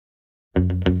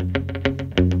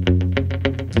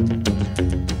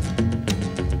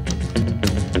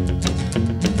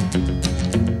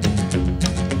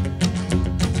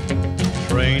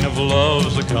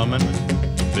coming,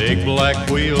 big black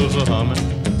wheels are humming.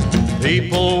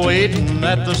 People waiting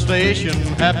at the station,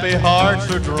 happy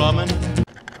hearts are drumming.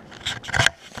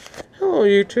 Hello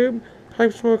YouTube,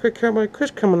 Pipe Smoker Cowboy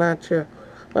Chris coming at you.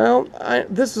 Well,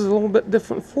 this is a little bit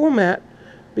different format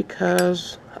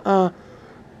because,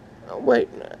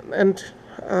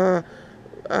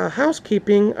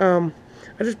 housekeeping, I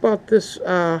just bought this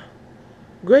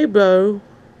GAW,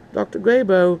 Dr.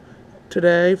 GAW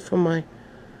today from my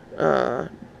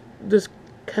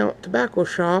discount tobacco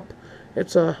shop.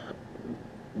 It's a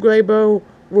GAW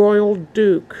Royal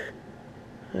Duke.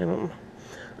 I don't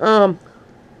know.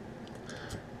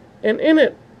 And in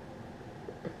it,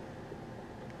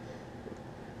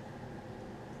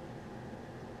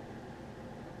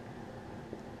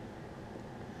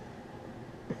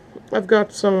 I've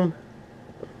got some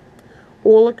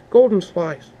Orlick Golden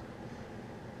Slice.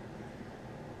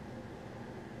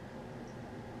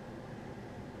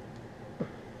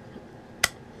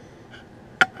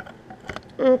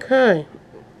 Okay.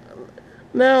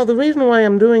 Now, the reason why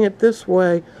I'm doing it this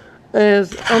way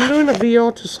is I'm doing a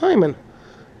VR to Simon.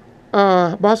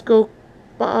 Boskopiper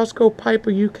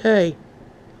UK.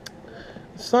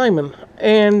 Simon.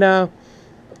 And,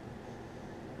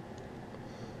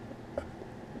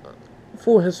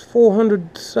 for his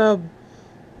 400 sub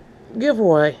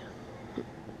giveaway.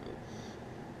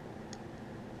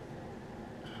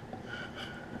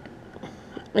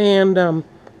 And,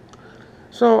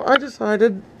 so I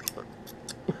decided,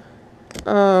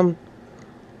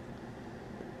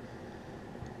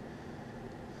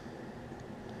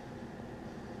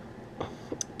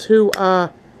 to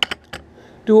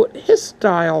do it his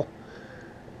style.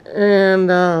 And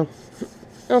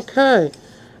okay,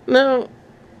 now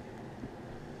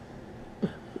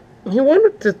he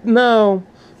wanted to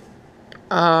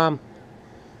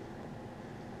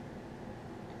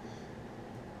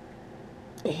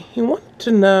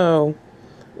know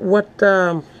what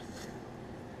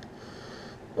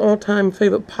all-time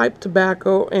favorite pipe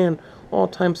tobacco and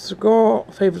all-time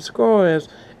favorite cigar is,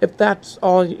 if that's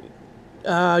all you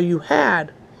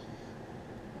had.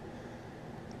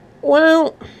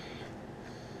 Well,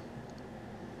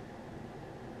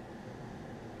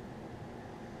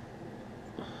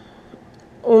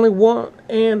 only one,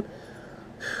 and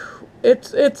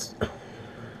it's a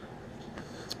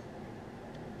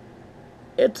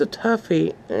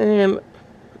toughie, and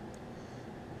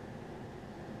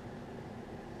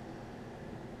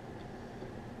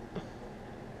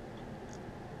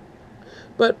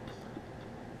but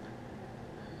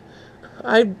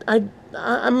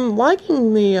I'm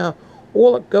liking the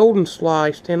Orlick Golden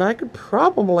Sliced, and I could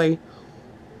probably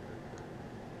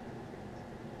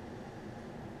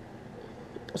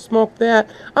smoke that.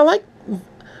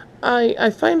 I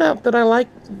find out that I like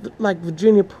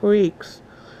Virginia Creeks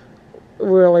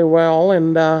really well,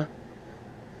 and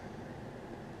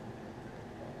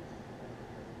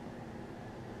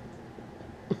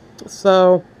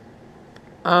so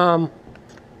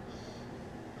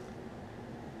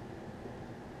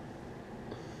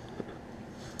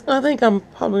I think I'm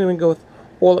probably going to go with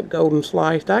Orlick Golden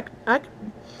Sliced. That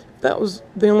was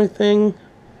the only thing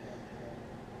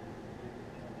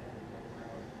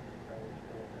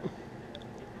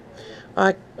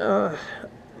I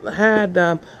had.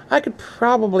 I could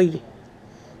probably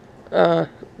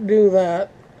do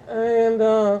that. And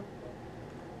now,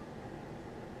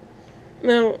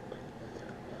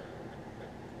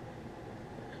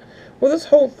 well, this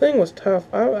whole thing was tough.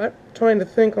 I'm trying to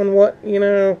think on what,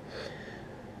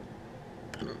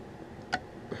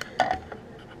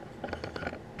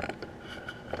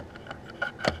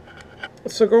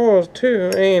 cigars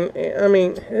too, and I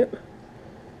mean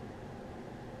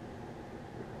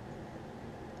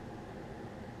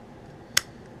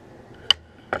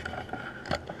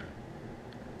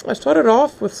I started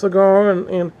off with cigar,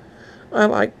 and I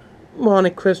like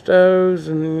Monte Cristos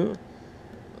and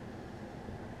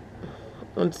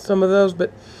some of those,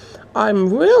 but I'm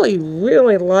really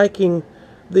liking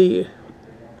the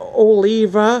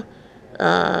Oliva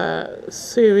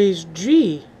Series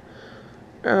G.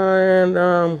 And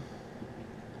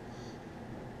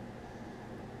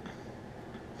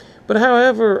but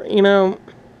however,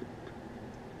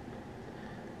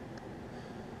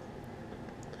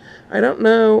 I don't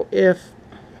know if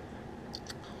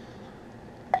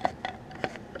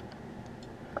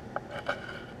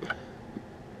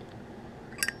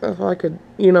I could,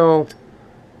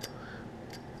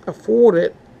 afford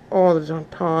it all the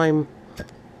time,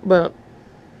 but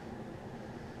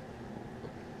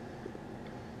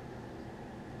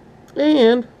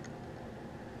and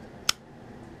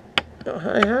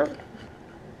I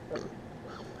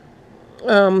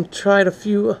tried a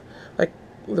few, like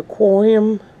the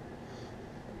Quorium,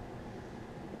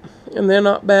 and they're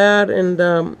not bad. And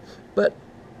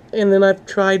and then I've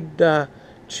tried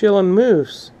Chill and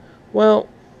Moose. Well,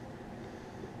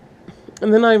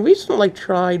 and then I recently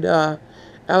tried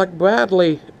Alec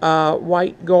Bradley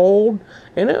White Gold,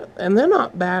 and they're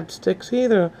not bad sticks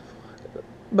either.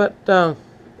 But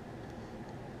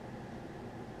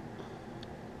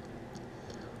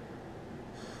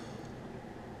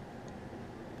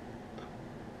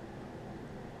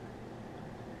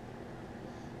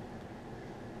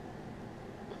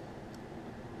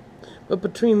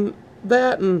between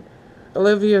that and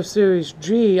Olivia Series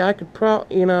G, I could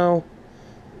you know,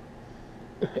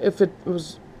 if it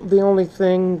was the only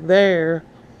thing there,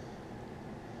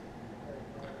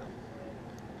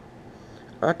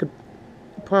 I could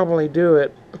probably do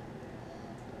it.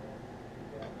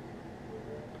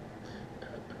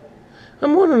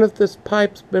 I'm wondering if this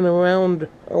pipe's been around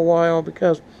a while,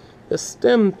 because the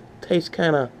stem tastes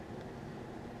kind of,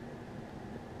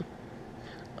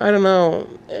 I don't know.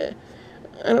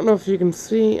 I don't know if you can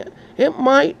see. It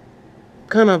might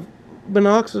kind of been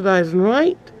oxidizing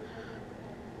right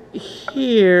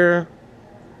here.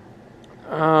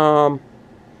 I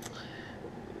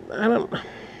don't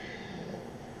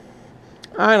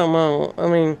know. I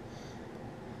mean,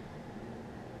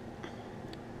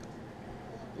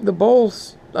 the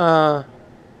bowls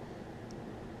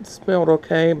smelled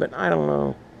okay, but I don't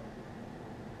know.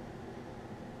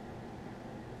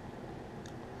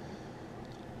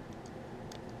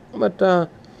 But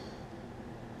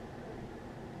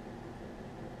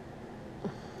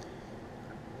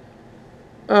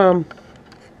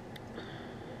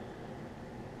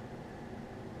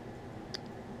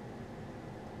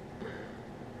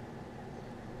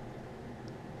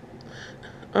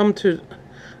I'm to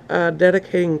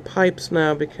dedicating pipes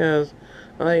now, because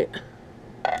I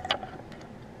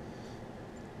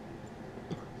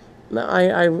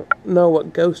know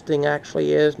what ghosting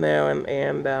actually is now,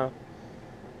 and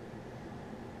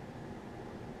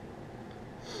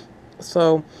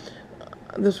so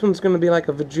this one's going to be like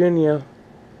a Virginia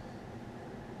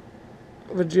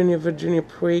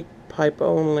Pre pipe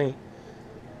only.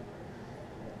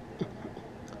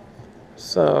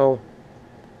 So,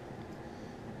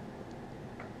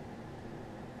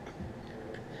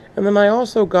 and then I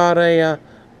also got I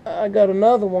got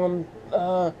another one.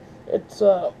 It's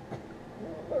oh,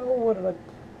 where did I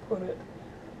put it?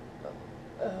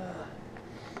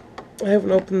 I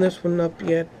haven't opened this one up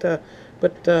yet,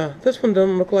 but this one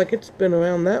doesn't look like it's been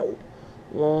around that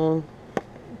long.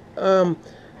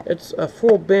 It's a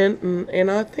full bent, and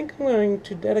I think I'm going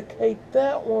to dedicate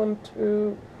that one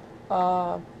to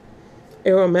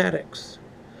aromatics.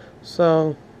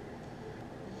 So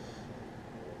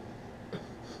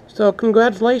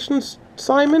congratulations,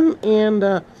 Simon, and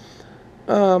I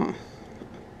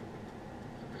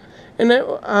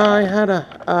had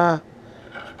a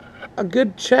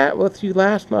good chat with you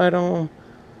last night on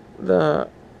the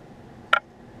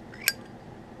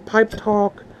Pipe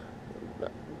Talk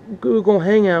Google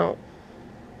Hangout,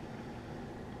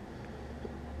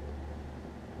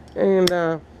 and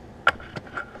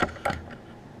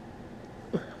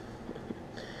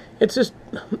it's just,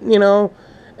 you know,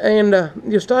 and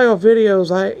your style of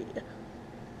videos,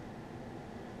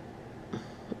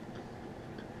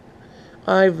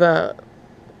 I've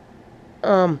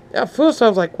at first I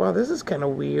was like, wow, this is kind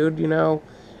of weird, you know.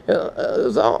 It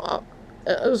was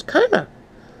kind of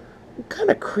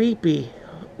creepy.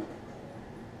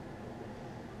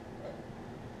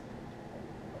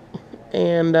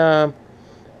 And at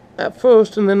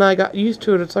first, and then I got used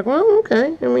to it. It's like, well,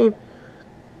 okay. I mean,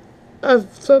 I've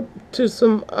subbed to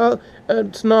some.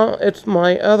 It's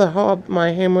my other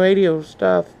my ham radio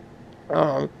stuff.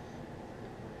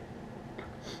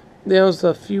 There's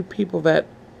a few people that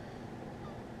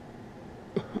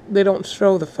they don't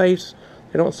show the face.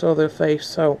 They don't show their face.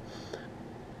 So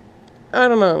I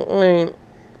don't know. I mean,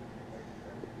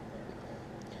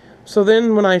 so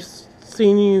then when I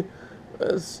seen you.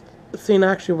 Seen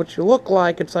actually what you look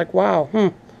like, it's like, wow,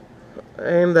 and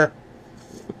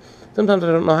sometimes I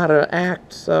don't know how to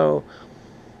act. So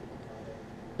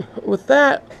with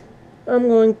that, I'm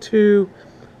going to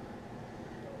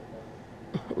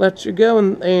let you go,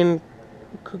 and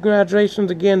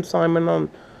congratulations again, Simon, on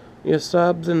your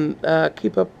subs, and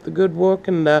keep up the good work.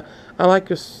 And I like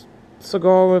your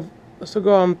cigar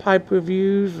and pipe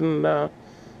reviews, and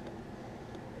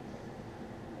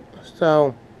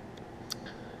so.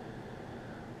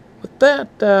 With that,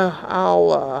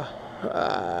 I'll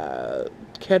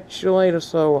catch you later.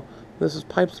 So, this is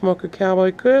Pipe Smoker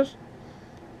Cowboy Chris,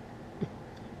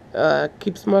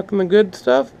 keep smoking the good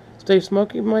stuff. Stay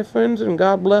smoky, my friends, and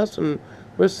God bless, and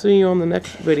we'll see you on the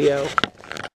next video.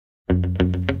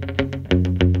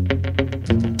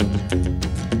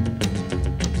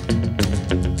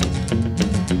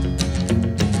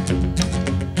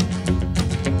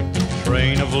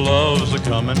 Train of love's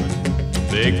a-comin',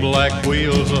 big black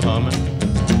wheels a-hummin',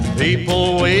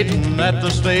 people waiting at the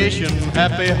station,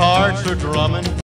 happy hearts are drummin'.